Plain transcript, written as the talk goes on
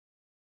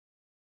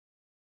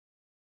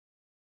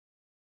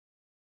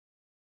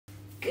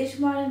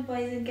Good morning,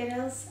 boys and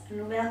girls,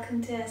 and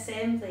welcome to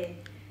Assembly.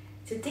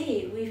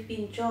 Today we've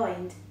been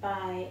joined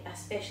by a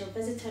special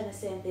visitor in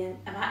Assembly.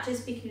 I'm actually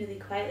speaking really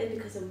quietly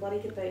because I'm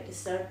worried about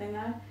disturbing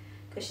her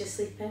because she's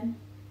sleeping.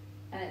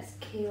 And it's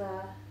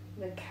Kayla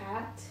the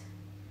cat.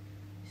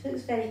 She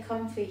looks very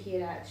comfy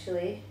here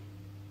actually.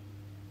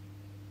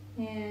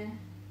 Yeah,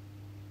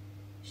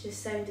 she's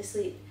sound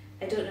asleep.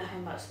 I don't know how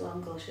much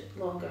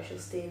longer she'll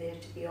stay there,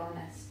 to be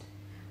honest.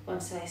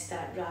 Once I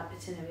start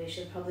rabbiting away,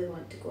 she'll probably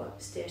want to go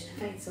upstairs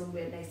and find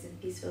somewhere nice and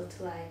peaceful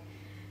to lie.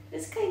 But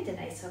it's kind of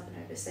nice having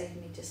her beside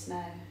me just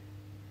now.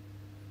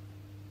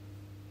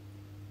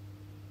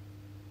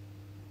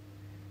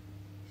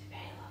 She's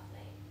very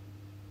lovely.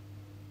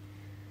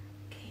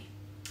 Okay,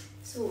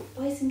 so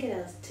boys and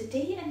girls,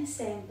 today in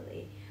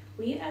Assembly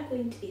we are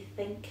going to be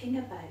thinking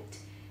about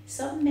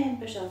some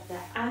members of the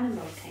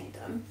animal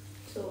kingdom,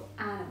 so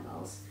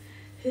animals,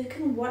 who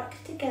can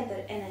work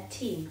together in a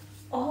team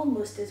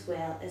almost as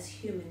well as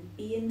human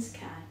beings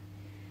can.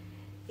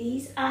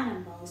 These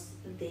animals,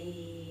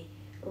 they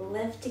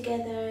live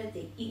together,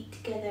 they eat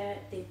together,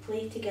 they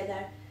play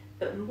together,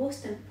 but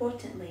most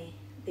importantly,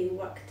 they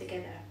work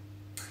together.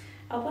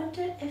 I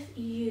wonder if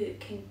you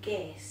can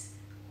guess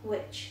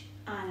which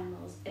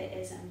animals it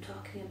is I'm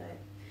talking about.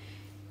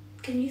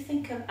 Can you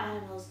think of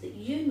animals that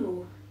you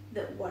know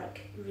that work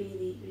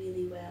really,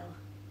 really well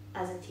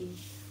as a team?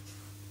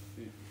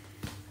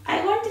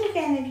 I wonder if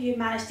any of you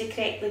managed to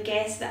correctly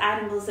guess the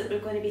animals that we're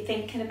going to be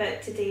thinking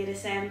about today in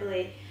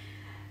Assembly.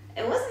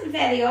 It wasn't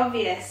very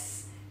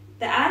obvious.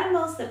 The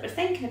animals that we're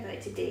thinking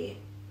about today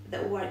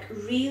that work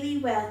really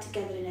well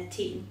together in a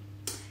team,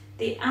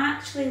 they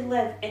actually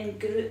live in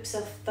groups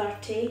of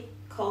 30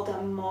 called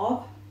a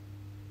mob.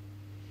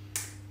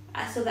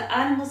 So the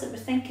animals that we're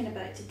thinking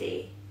about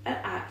today are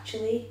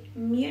actually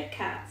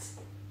meerkats.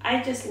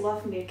 I just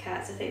love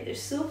meerkats. I think they're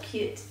so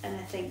cute and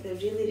I think they're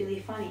really, really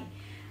funny.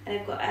 And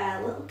I've got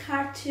a little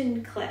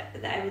cartoon clip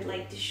that I would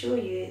like to show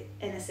you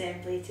in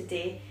Assembly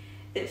today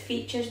that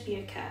features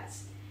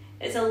meerkats.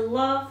 It's a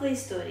lovely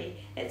story.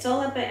 It's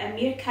all about a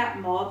meerkat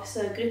mob,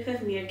 so a group of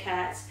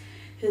meerkats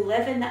who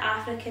live in the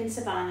African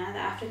savannah, the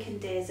African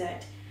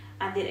desert,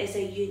 and there is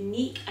a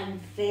unique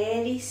and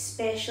very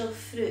special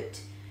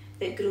fruit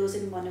that grows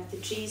in one of the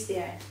trees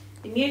there.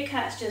 The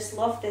meerkats just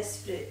love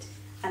this fruit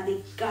and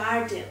they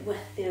guard it with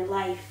their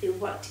life. They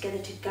work together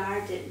to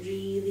guard it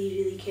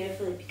really, really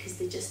carefully because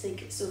they just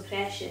think it's so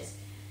precious.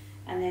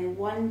 And then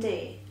one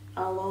day,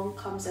 along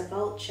comes a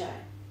vulture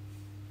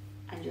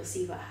and you'll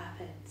see what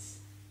happens.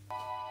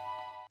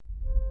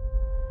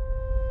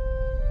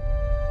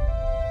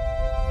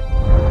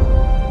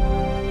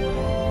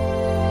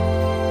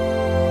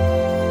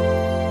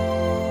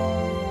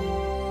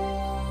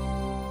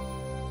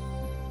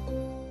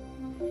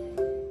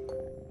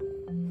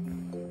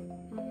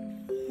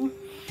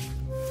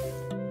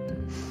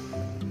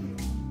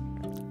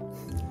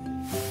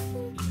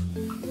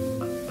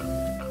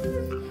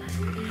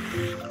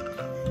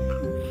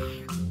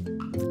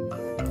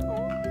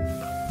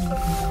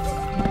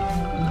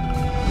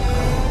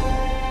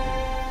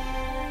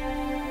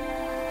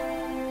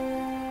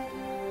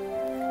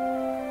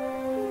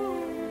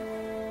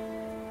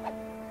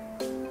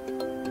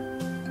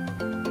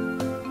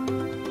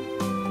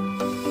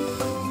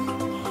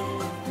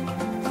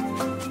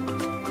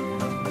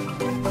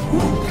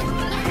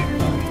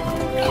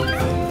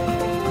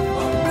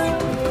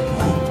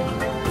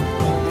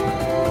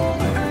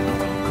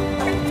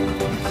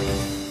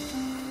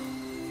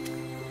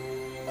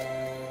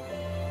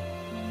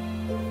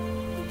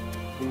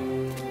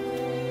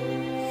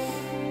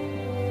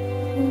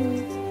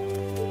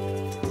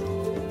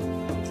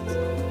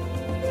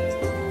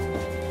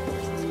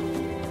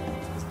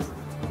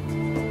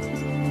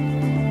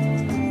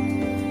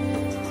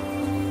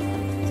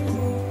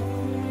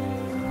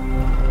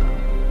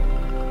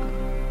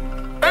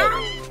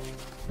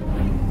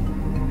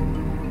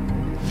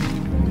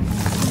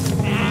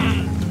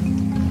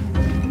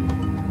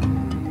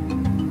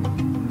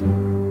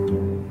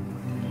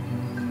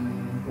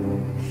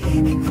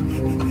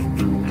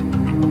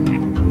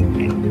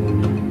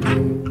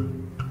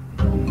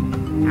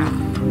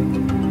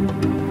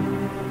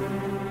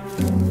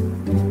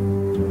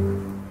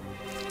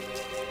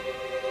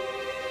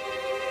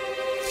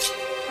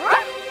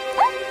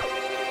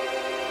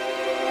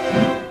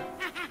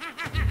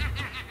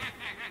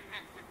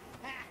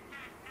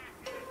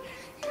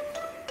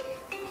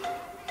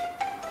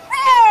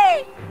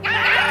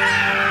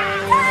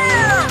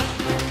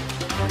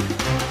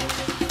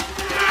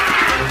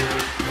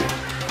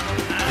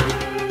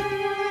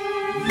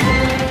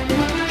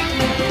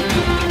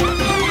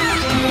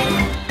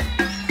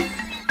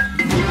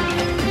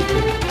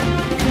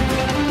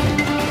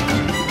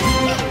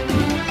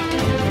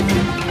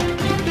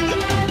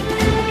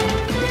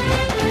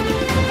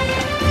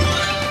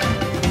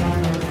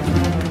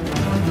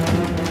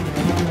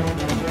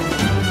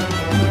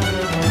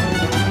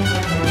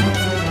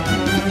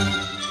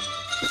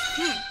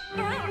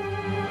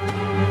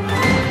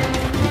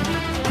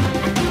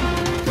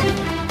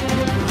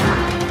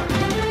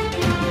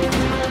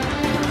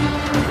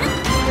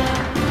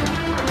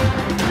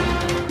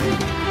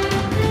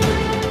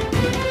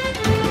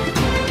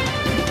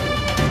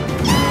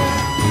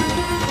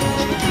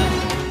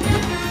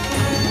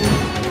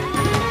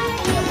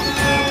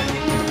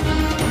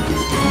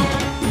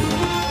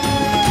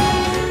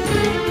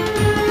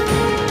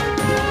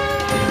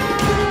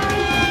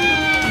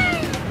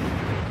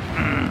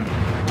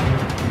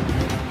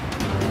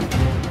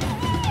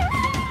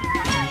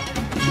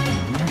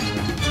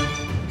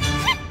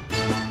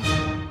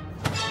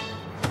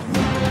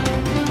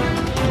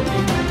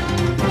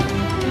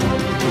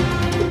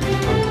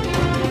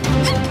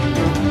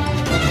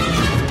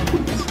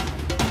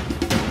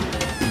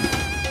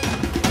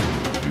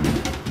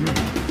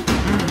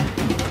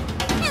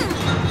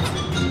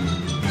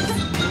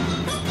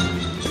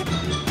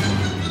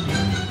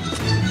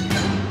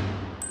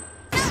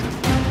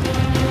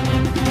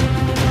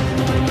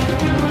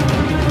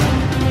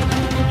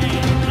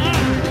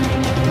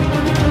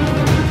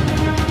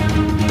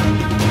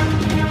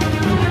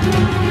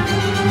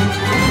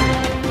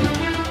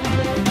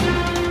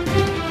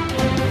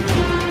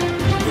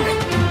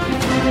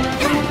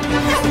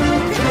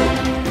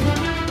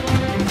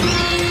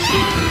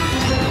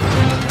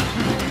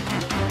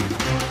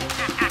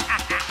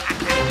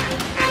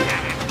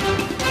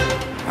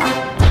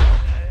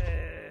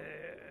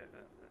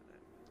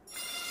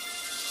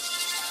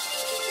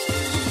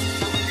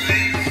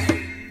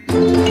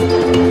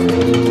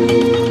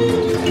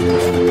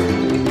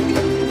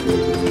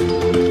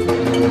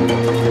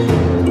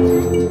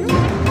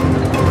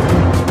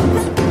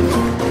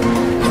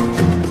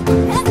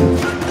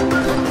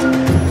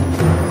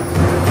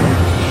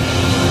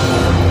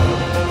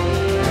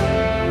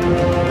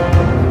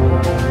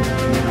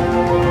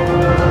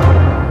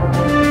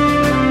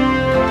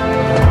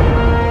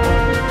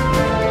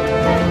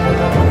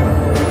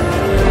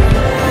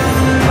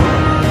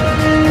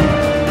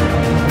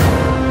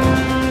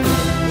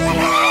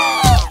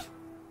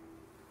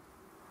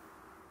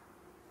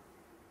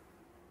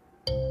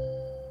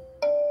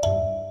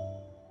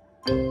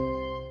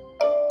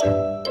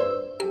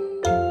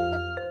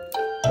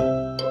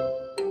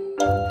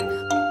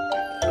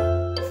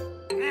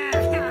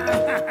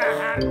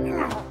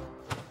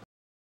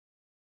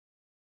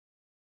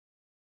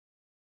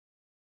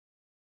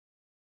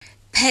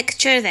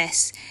 Picture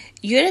this.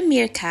 You're a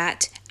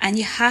meerkat and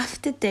you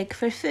have to dig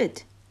for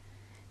food.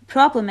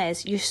 Problem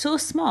is, you're so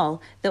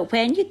small that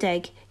when you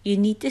dig, you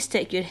need to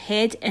stick your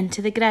head into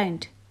the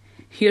ground.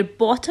 Your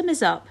bottom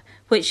is up,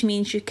 which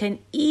means you can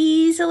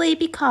easily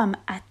become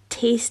a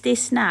tasty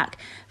snack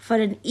for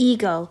an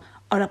eagle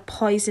or a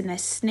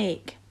poisonous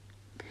snake.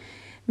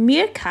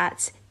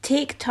 Meerkats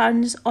take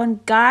turns on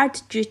guard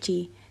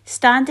duty,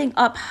 standing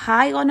up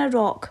high on a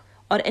rock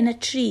or in a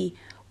tree,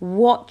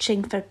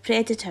 watching for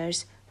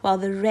predators while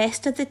the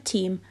rest of the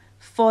team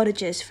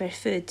forages for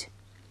food.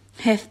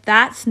 If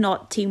that's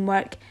not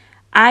teamwork,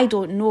 I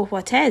don't know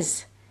what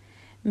is.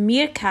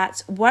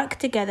 Meerkats work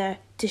together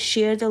to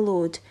share the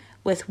load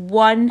with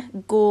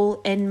one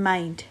goal in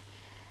mind: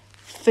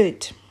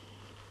 food.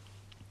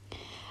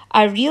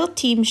 A real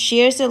team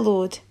shares the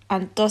load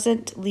and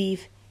doesn't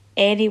leave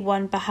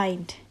anyone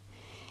behind.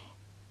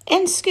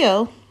 In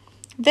school,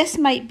 this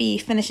might be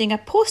finishing a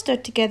poster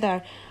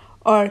together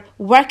or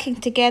working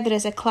together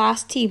as a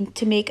class team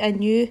to make a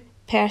new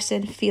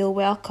person feel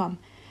welcome.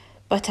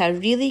 But a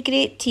really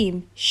great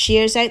team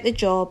shares out the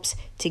jobs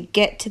to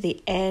get to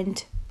the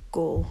end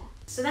goal.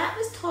 So that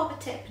was top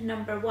tip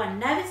number 1.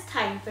 Now it's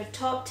time for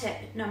top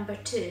tip number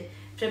 2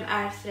 from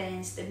our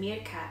friends the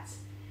meerkats.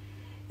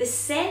 The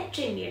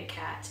sentry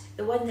meerkat,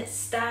 the one that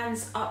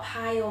stands up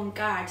high on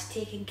guard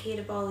taking care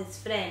of all his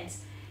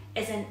friends,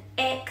 is an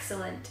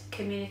excellent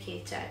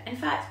communicator. In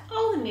fact,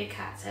 all the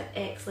meerkats have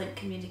excellent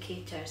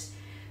communicators,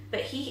 but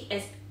he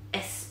is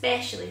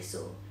especially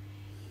so.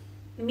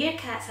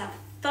 Meerkats have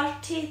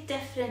 30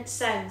 different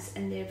sounds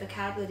in their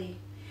vocabulary,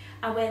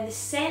 and when the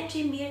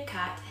sentry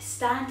meerkat is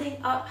standing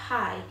up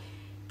high,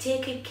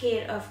 taking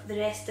care of the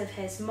rest of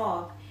his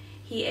mob,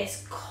 he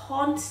is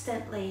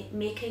constantly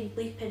making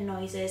bleeping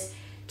noises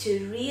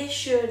to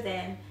reassure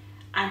them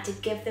and to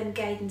give them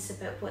guidance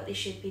about what they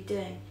should be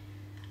doing.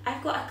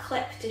 I've got a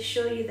clip to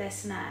show you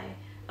this now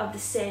of the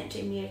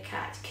sentry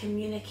meerkat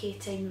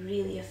communicating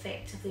really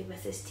effectively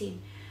with his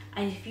team,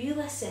 and if you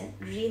listen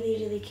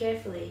really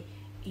carefully,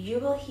 you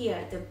will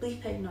hear the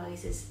bleeping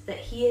noises that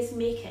he is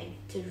making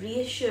to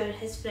reassure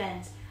his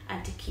friends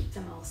and to keep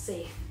them all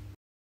safe.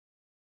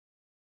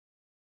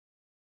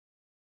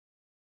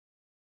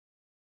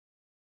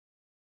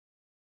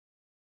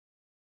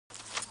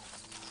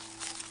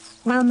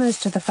 While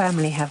most of the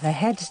family have their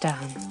heads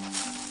down,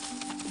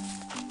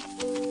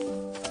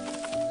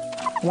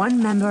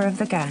 one member of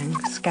the gang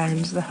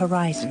scans the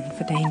horizon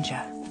for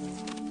danger.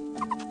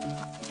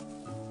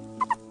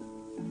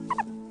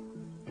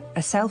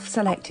 A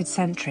self-selected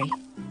sentry,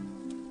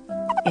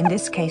 in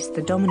this case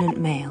the dominant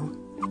male,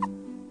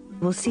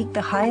 will seek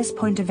the highest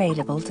point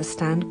available to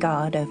stand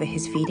guard over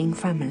his feeding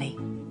family.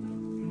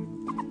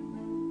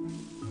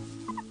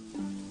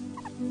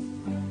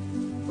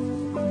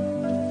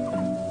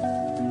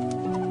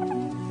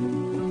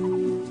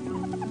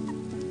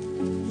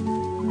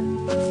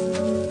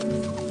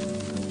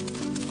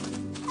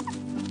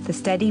 The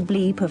steady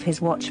bleep of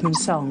his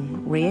watchman's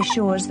song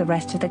reassures the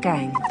rest of the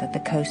gang that the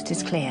coast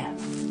is clear.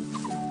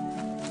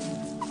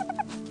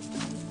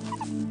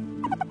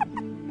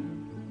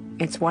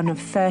 It's one of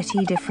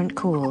 30 different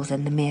calls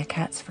in the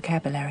meerkat's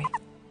vocabulary.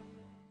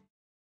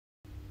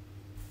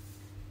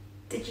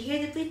 Did you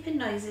hear the bleeping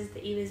noises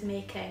that he was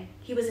making?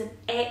 He was an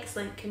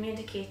excellent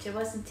communicator,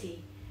 wasn't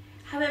he?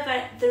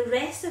 However, the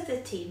rest of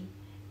the team,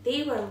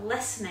 they were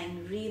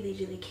listening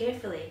really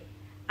carefully,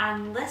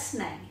 and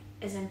listening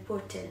is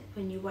important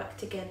when you work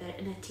together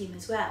in a team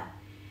as well.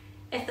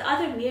 If the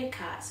other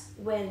meerkats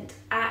weren't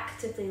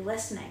actively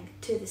listening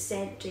to the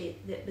sentry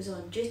that was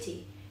on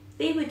duty,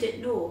 they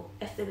wouldn't know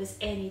if there was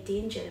any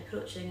danger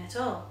approaching at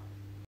all.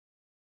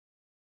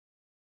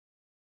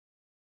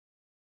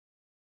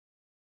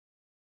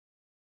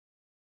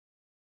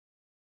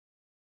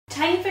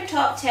 Time for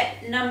top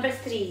tip number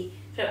 3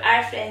 from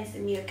our friends the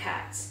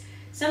meerkats.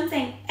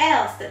 Something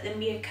else that the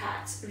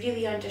meerkats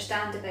really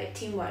understand about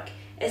teamwork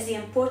is the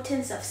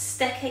importance of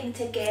sticking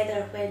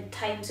together when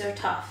times are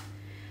tough.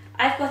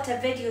 I've got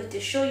a video to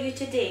show you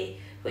today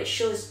which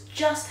shows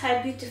just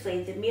how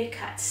beautifully the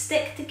meerkats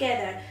stick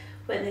together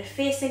when they're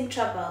facing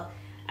trouble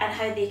and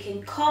how they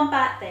can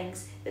combat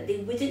things that they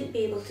wouldn't be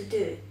able to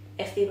do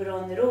if they were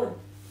on their own.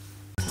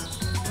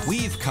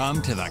 We've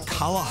come to the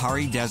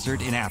Kalahari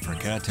Desert in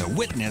Africa to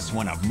witness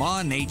one of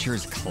Ma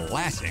Nature's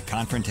classic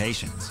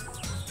confrontations.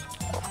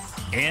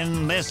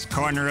 In this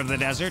corner of the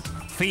desert,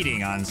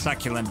 feeding on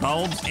succulent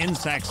bulbs,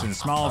 insects, and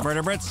small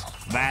vertebrates,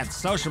 that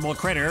sociable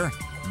critter,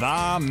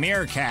 the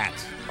meerkat.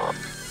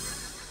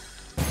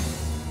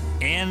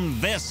 In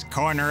this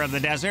corner of the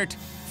desert,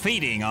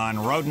 feeding on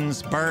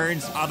rodents,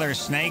 birds, other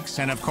snakes,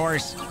 and of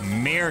course,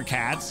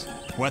 meerkats,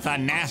 with a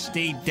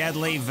nasty,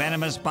 deadly,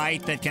 venomous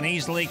bite that can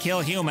easily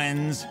kill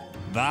humans,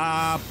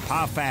 the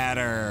puff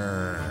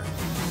adder.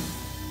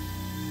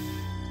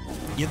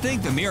 You'd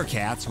think the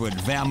meerkats would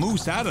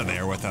vamoose out of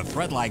there with a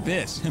threat like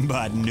this,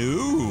 but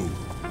no.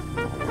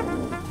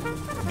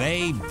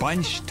 They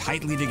bunch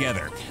tightly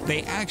together.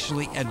 They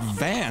actually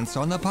advance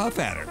on the puff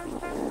adder.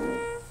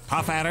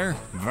 Puff adder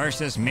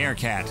versus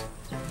meerkat.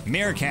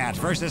 Meerkat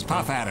versus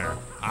Puff Adder.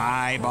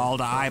 Eyeball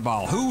to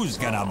eyeball. Who's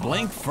gonna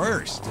blink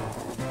first?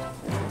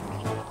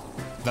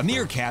 The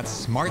meerkats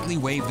smartly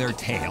wave their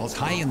tails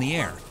high in the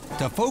air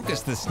to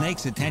focus the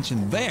snake's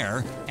attention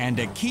there and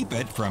to keep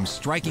it from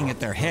striking at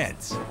their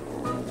heads.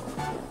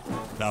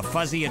 The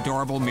fuzzy,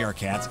 adorable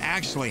meerkats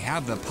actually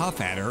have the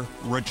Puff Adder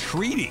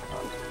retreating.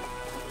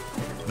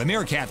 The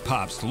meerkat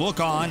pups look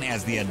on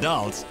as the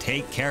adults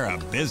take care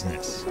of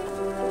business.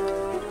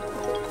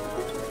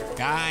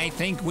 I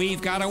think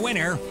we've got a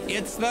winner.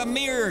 It's the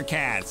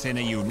meerkats in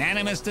a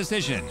unanimous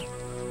decision.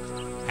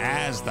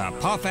 As the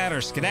Puff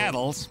Adder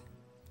skedaddles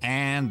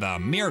and the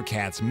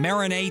meerkats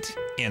marinate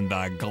in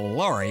the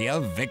glory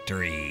of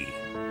victory.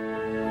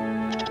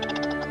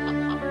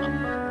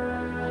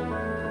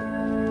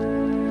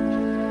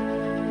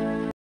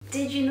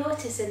 Did you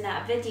notice in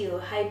that video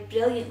how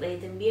brilliantly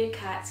the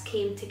meerkats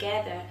came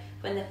together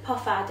when the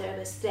Puff Adder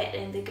was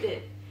threatening the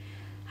group?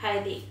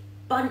 How they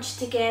bunched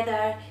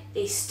together,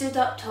 they stood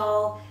up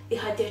tall, they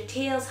had their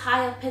tails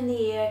high up in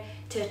the air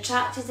to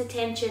attract his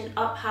attention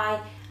up high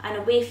and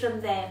away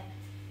from them.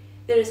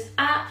 There is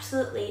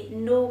absolutely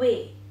no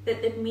way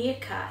that the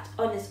meerkat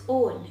on his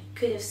own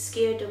could have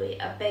scared away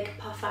a big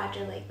Puff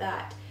Adder like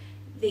that.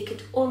 They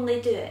could only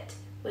do it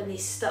when they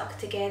stuck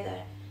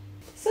together.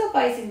 So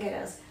boys and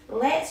girls,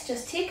 let's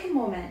just take a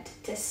moment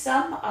to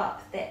sum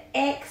up the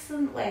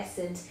excellent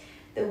lessons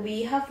that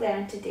we have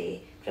learned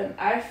today from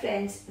our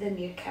friends the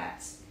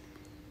meerkats.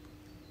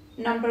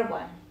 Number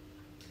 1,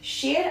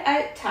 share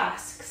out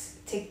tasks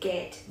to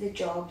get the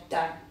job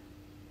done.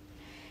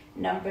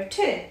 Number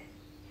 2,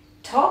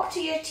 talk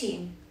to your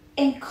team,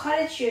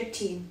 encourage your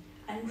team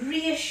and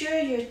reassure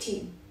your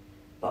team,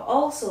 but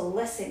also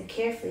listen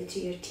carefully to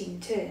your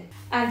team too.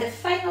 And the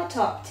final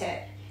top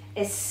tip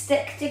is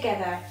stick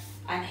together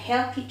and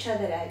help each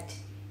other out,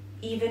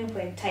 even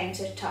when times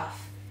are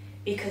tough,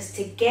 because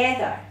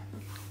together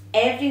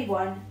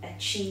everyone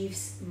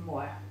achieves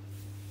more.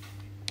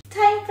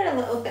 Time for a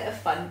little bit of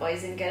fun,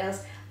 boys and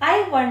girls.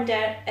 I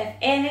wonder if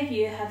any of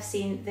you have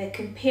seen the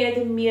Compare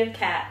the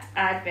Meerkat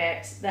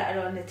adverts that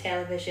are on the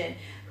television,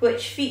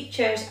 which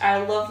features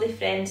our lovely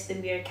friends the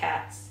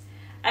meerkats.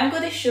 I'm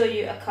going to show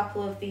you a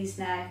couple of these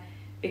now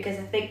because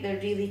I think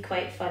they're really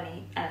quite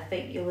funny and I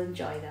think you'll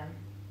enjoy them.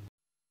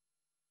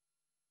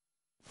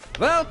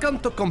 Welcome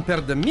to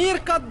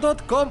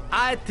CompareTheMeerkat.com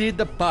IT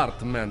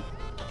department.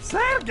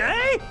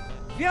 Sergey,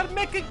 we are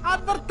making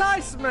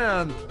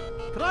advertisement.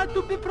 Try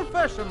to be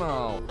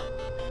professional.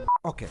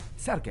 Okay,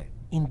 Sergey,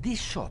 in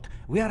this shot,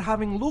 we are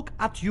having a look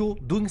at you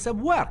doing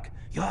some work.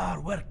 You are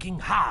working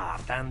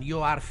hard and you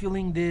are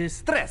feeling the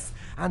stress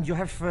and you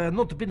have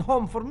not been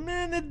home for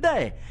many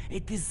days.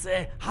 It is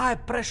a high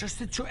pressure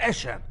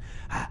situation.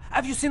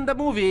 Have you seen the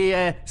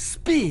movie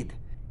Speed?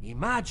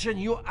 Imagine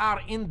you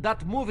are in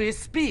that movie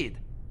Speed.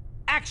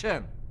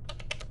 Action!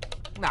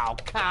 Now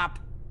cut.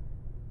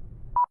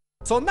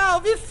 So now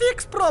we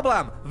fix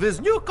problem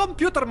with new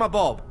computer, my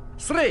Bob.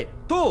 3,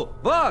 2,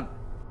 1.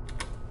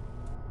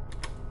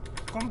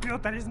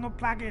 Computer is not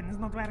plug-in, it's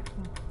not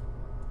working.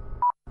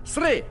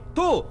 3,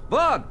 2,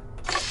 1.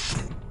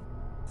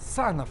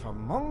 Son of a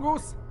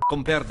mongoose.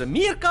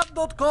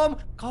 CompareTheMeerkat.com.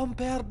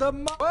 Compare the...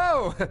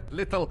 Whoa!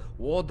 Little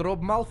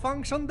wardrobe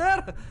malfunction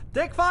there.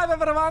 Take 5,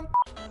 everyone.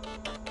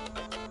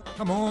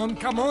 Come on,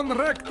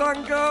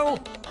 rectangle.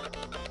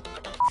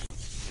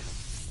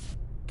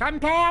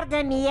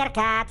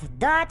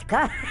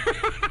 CompareTheMeerkat.com.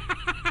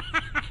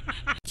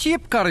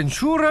 Cheap car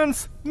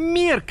insurance,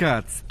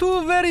 meerkats.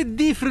 Two very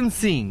different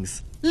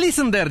things.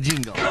 Listen there,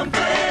 jingle.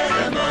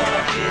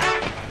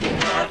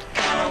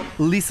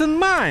 Listen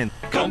mine.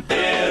 Don't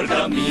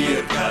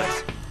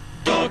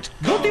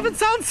even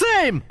sound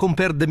same.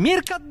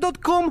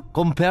 CompareTheMeerkat.com.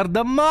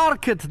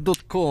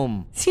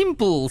 CompareTheMarket.com.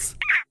 Simples.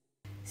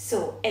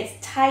 So it's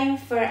time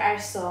for our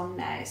song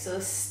now. So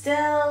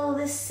still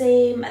the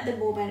same at the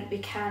moment, we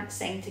can't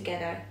sing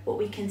together, but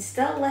we can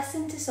still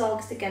listen to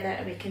songs together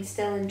and we can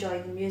still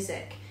enjoy the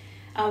music.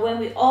 And when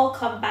we all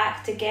come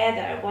back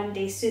together one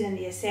day soon in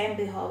the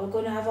assembly hall, we're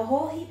going to have a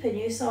whole heap of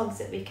new songs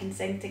that we can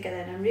sing together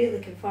and I'm really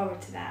looking forward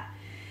to that.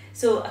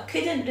 So I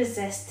couldn't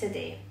resist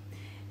today.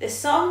 The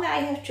song that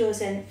I have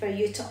chosen for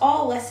you to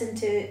all listen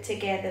to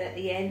together at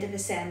the end of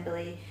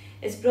assembly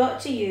is brought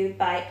to you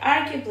by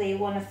arguably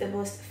one of the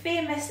most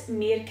famous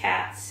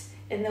meerkats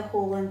in the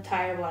whole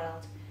entire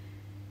world,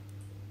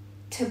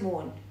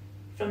 Timon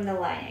from The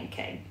Lion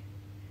King.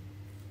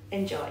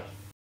 Enjoy.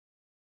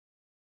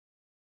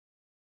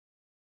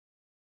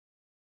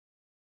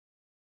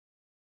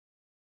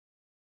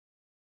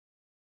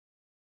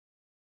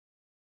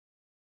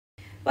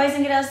 Boys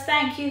and girls,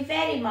 thank you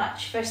very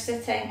much for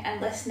sitting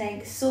and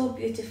listening so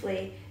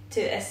beautifully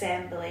to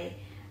assembly,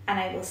 and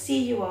I will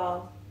see you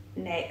all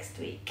next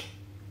week.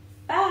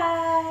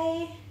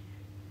 Bye!